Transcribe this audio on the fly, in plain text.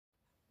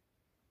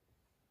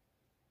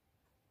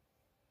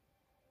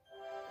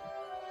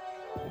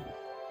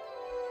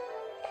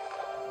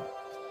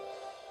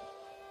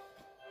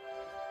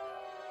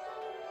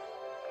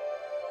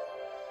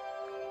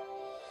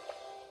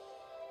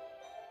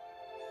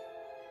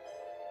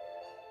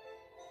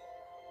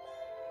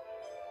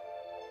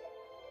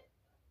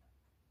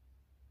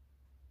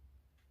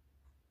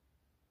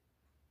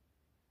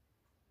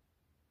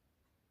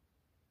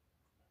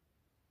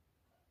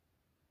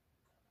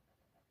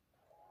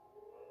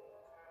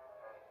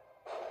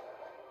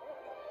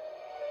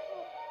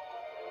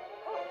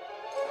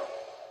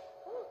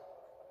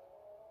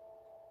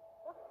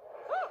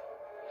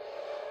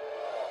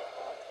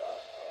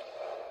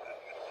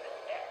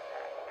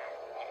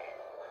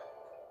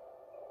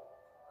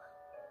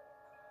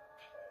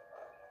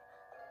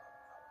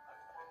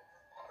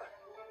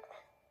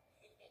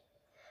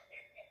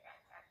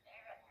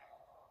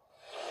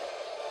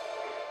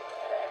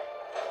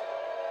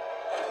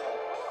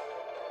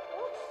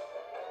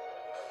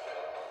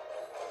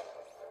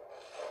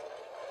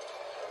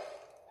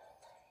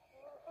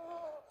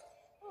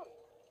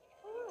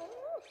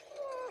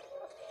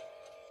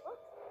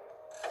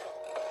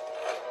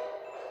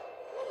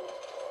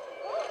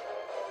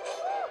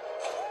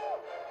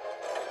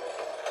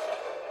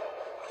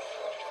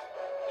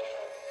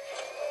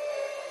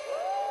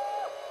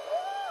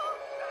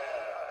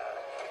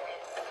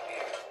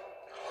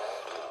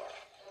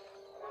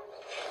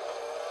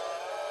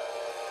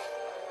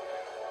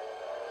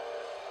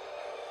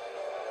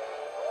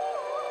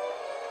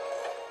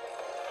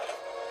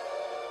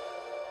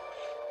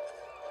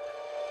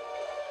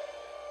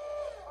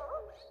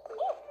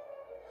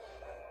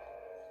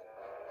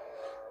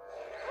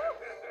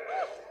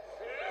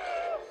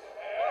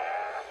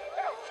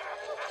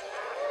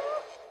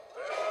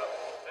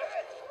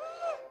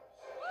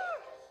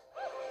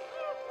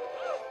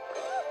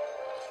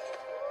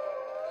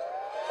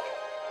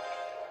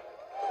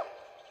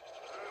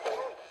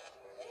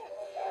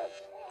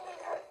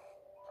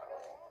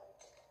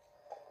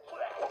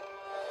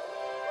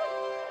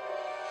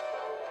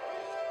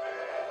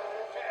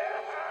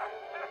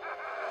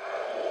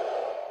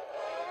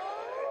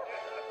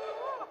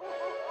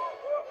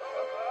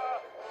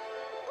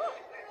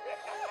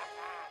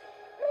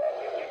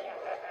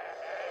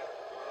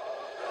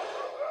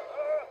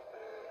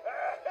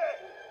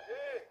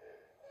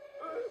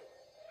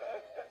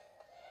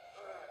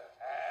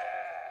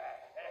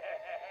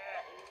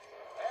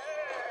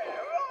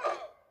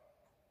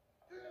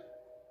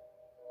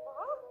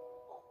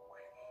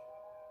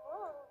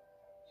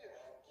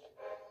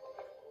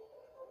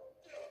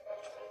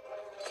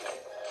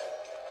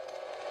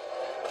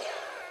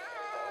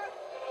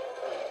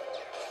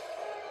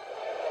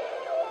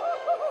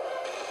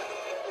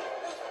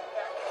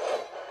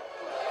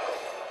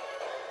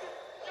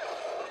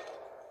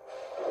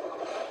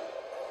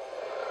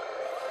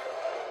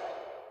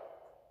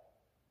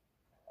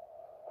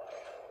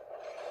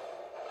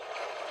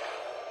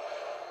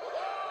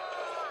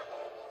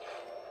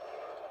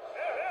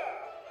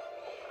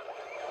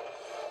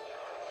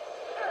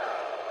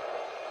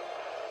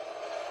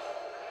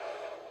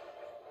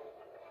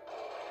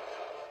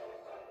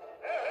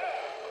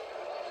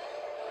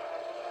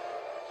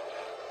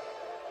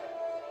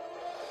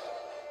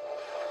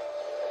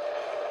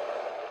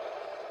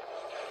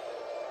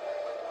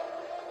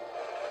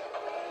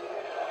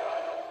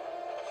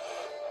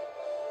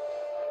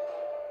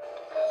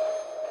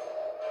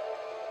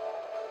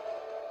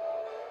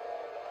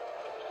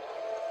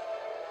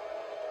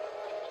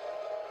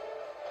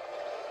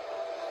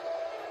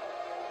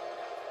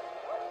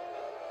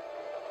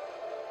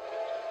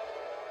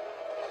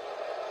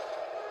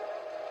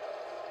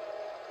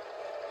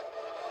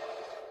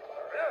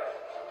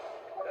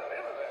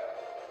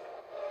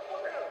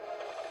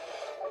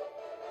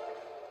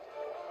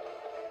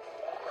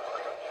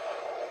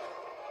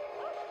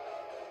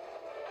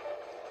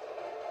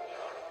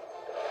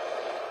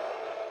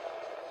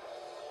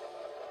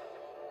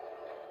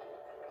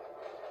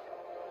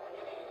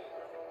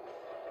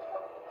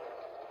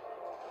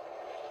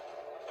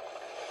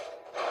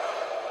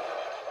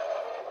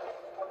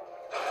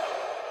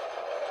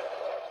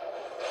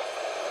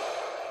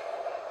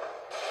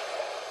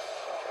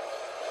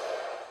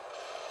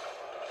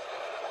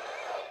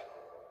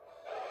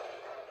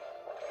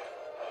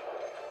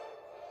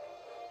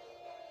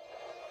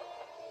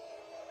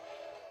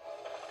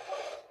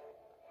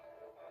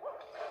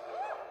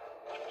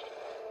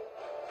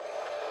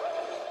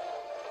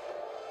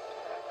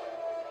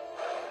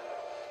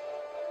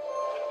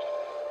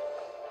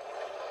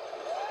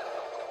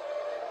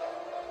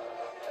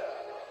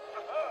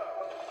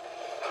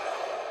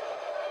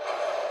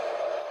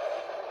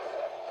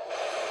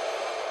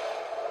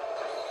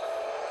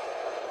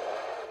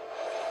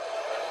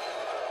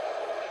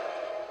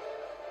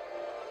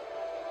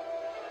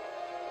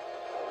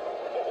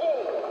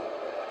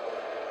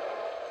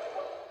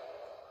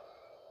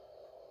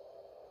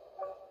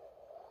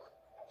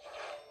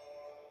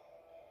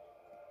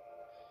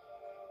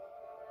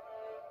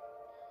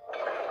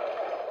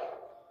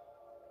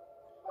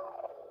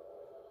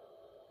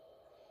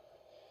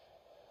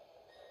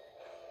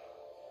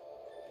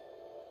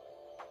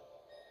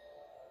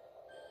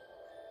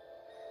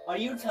Are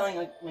you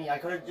telling me I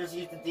could have just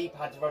used the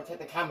D-pad to rotate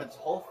the camera this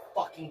whole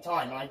fucking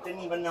time and I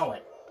didn't even know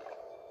it?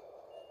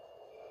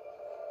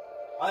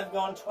 I've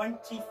gone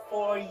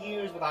 24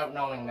 years without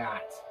knowing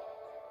that.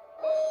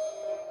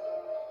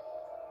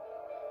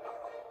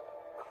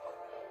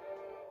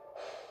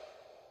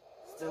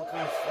 Still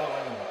kind of slow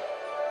anyway.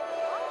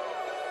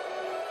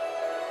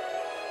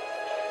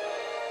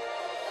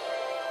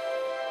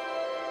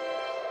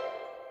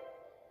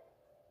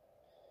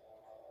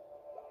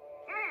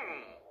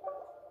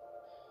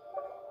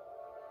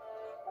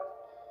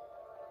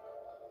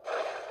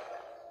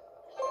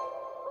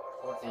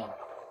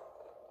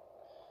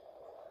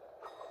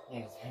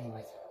 Yes,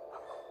 anyways.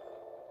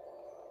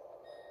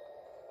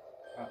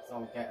 Perhaps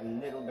I'll get a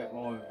little bit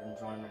more of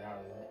enjoyment out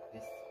of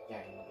this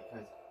game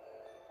because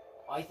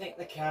I think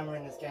the camera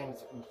in this game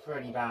is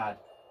pretty bad.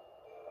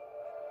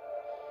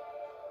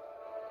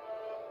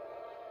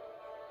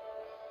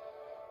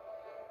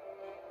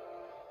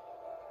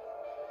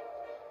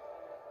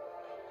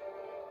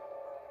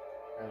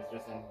 I was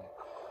just in here.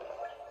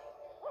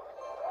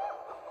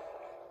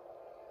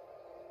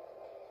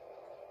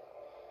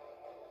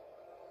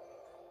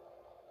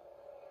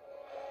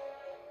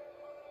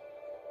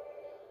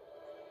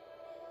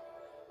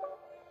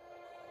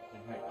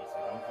 Wait a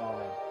second, I'm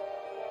falling.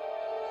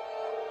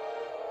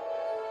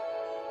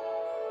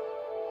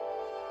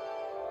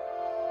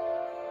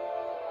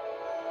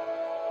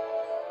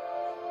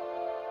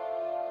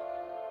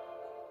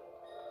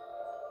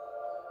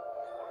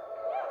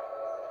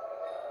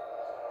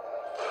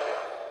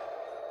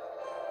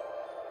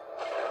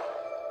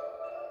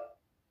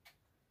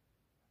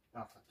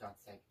 Oh, for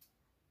God's sake.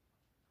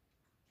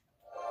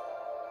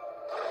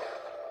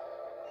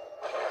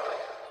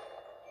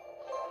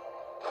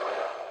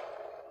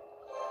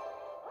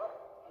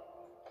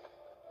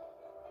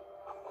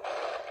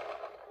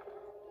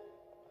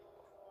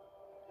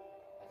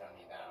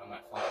 I'm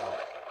at full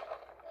health.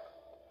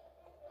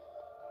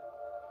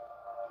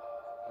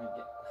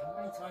 How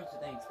many times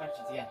did they expect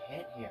you to get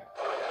hit here?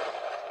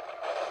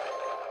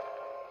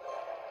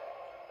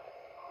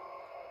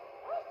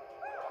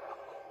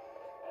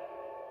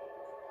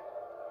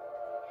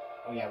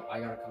 Oh yeah, I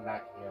gotta come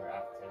back here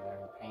after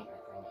learning paint,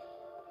 I think.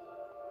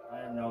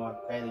 I don't know,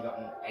 I've barely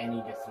gotten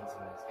any distance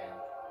in this game.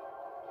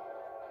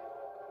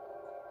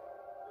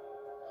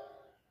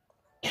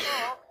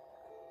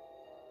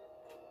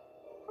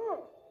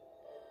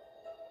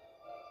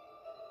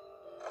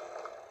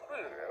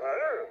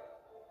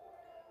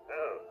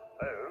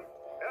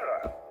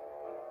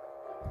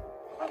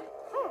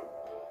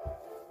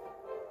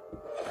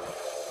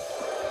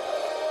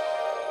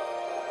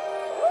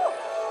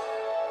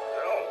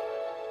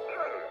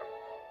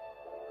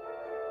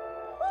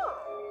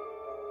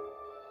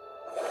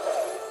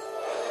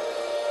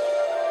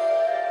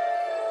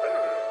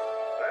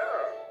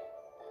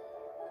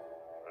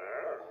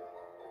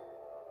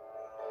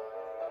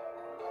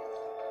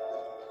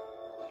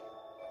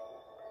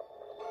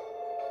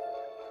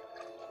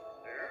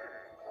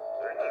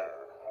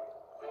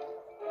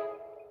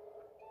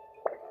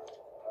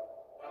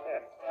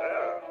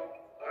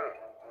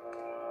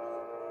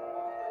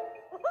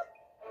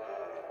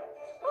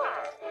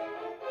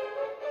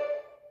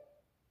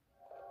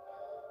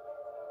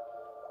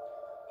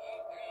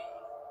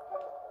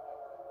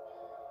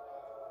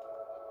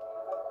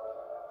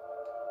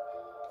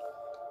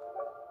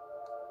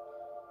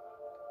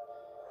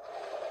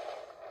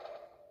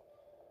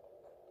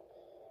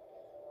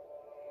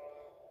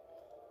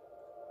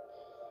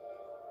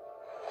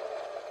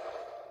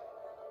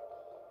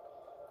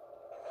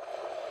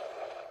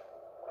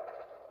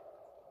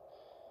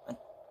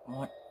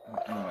 What?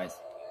 Anyways.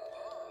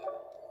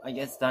 I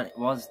guess that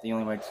was the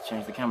only way to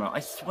change the camera. I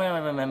swear I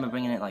remember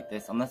bringing it like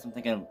this, unless I'm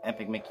thinking of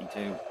Epic Mickey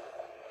 2.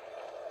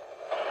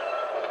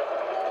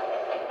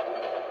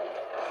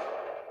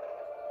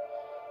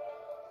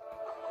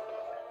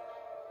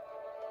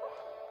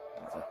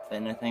 It's a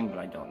thinner thing, but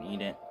I don't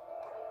need it.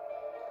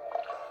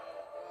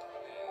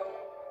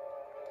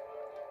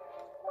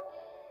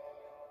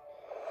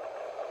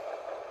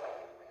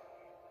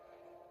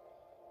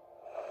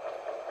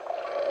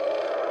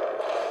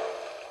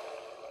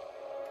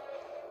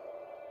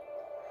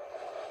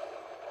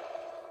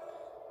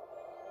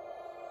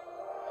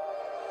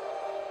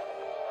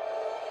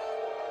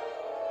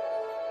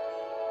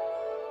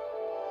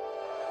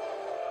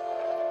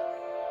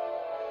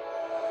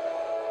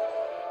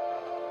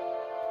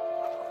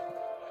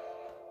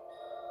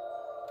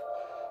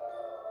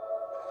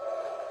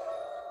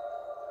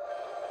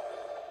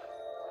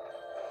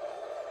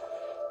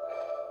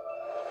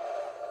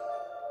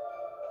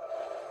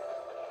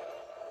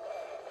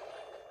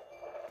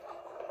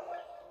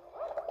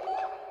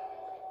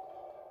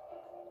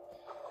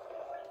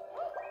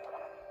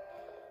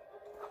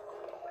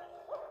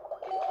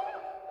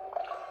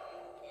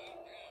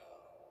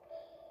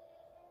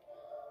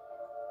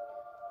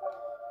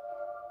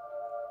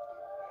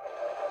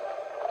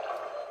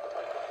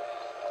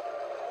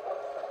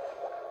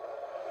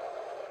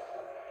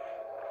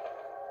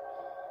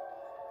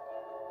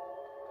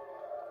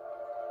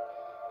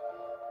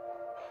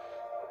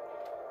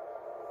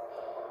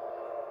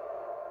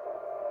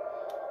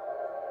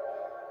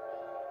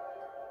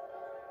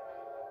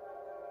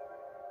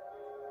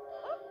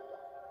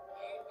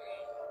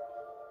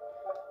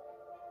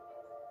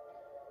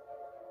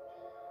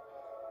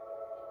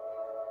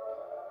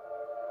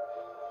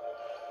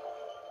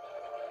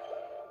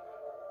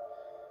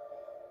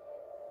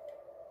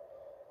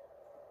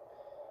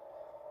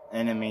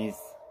 enemies.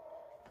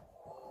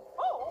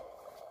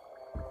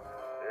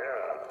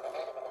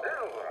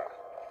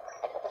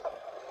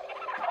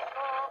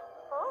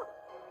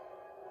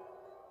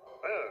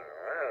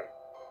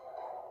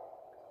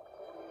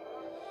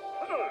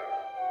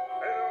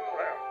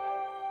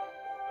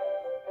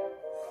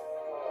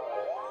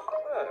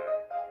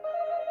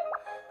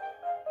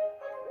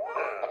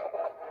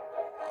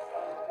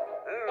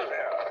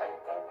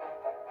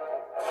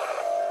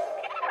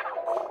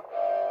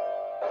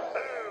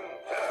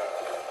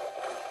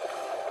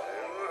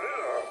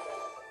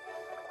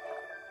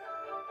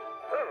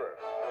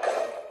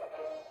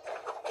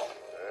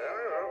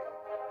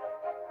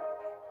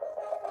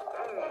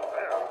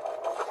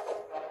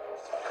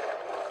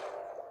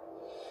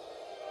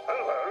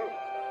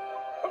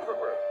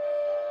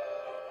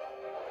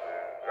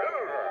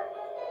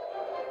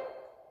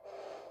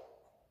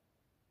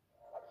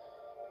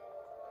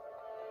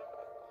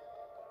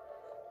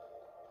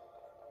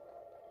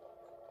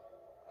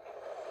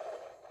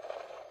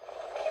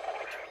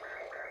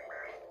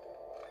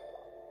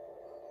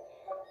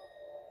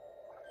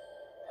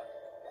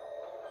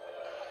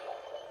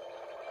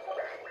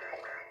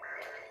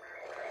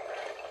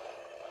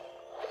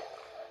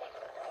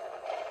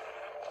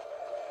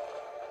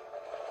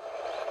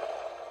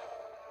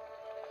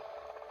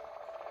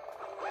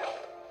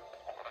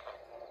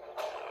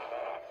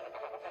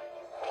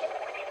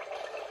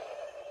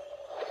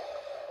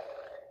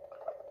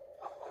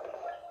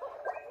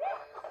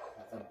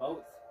 Some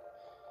boats.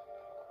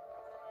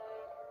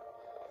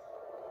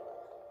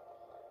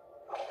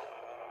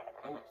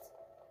 Oops.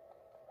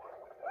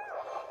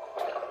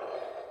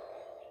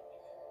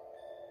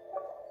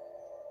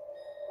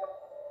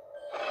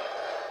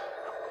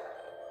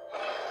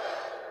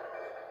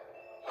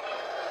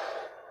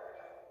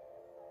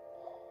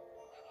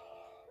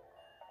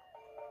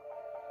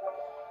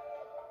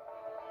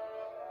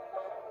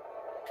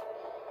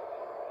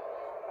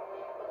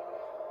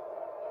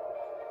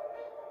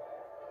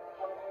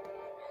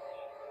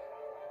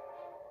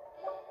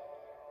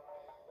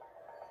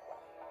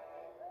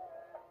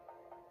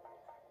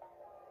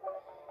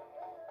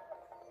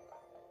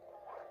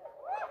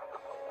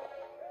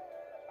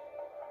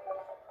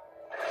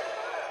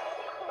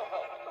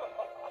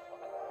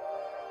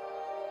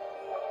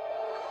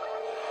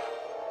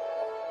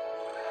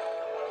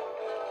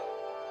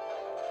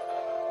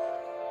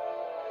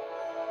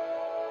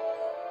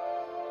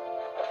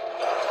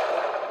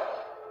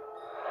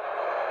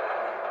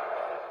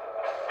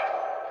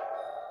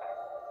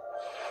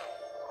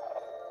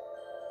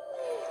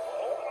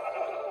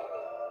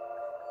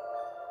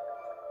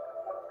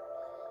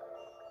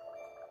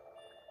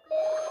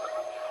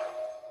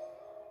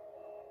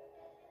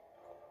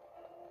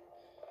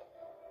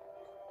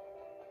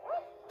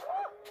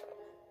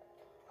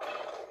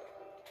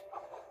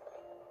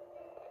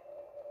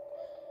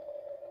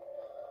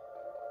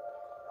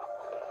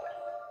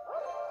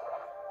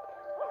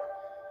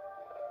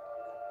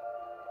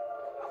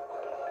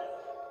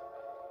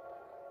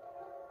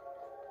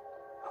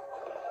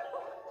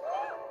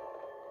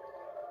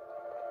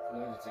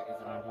 There's tickets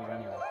around here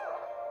anyway.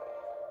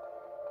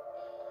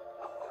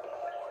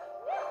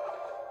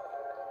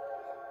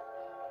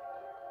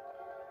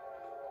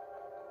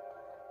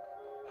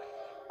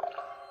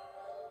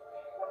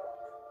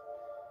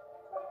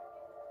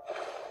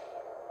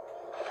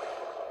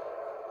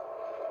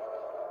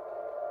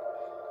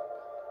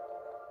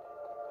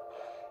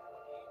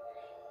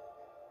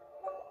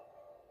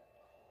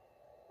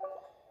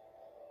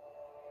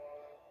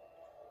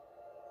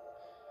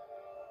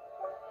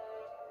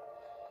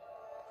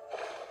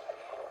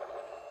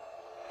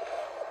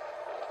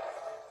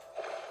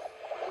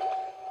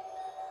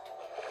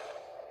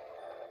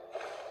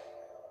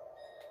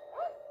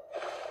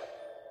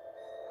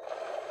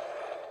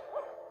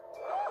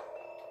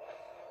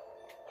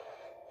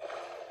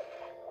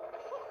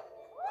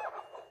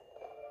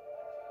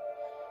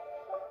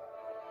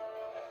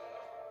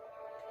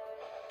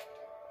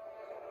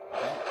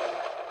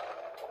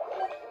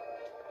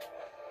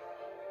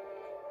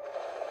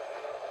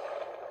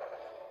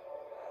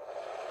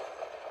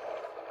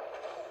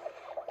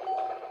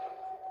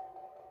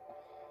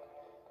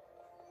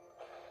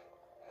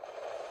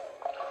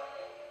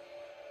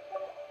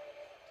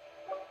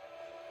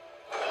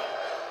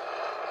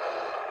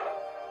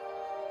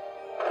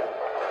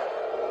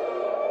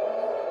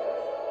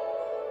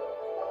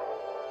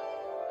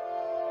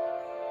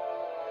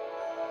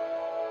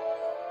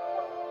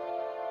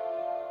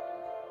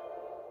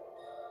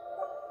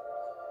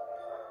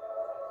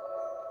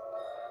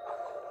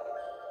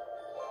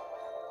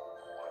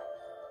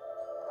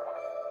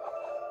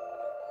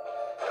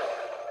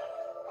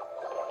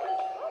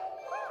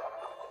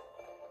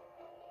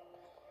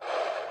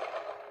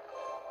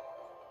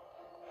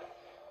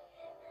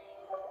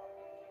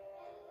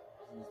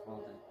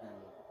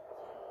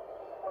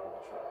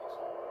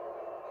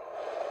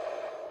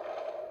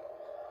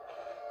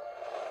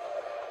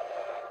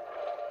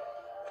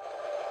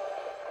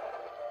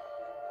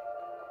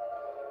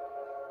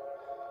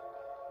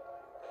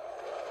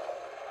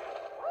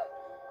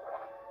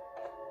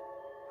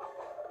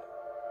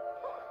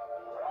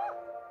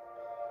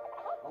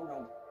 Oh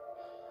no.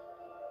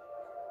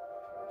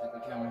 Get the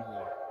camera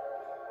here.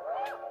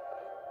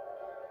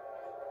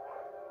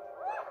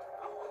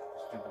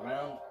 Just jump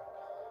around.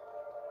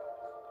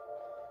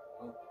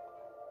 Oh.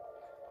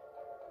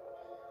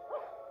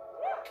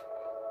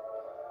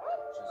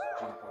 Just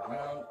jump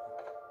around.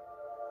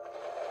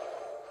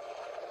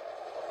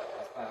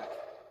 It's back.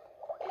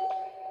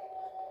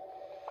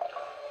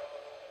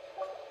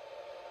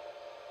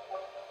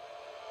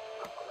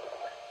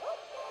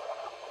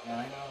 Yeah, I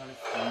know how to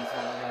spend so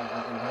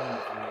I've been doing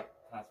it for the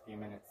past few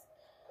minutes.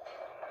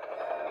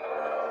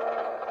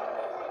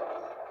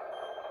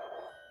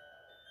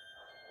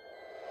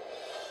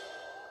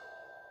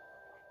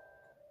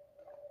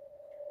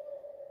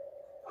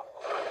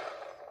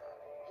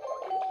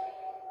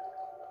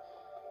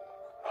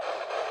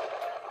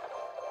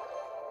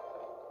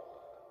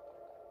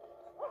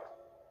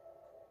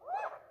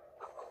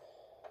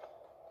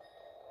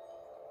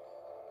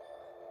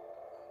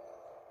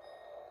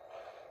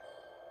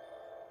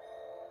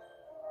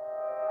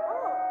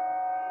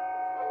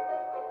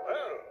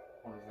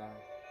 What was that?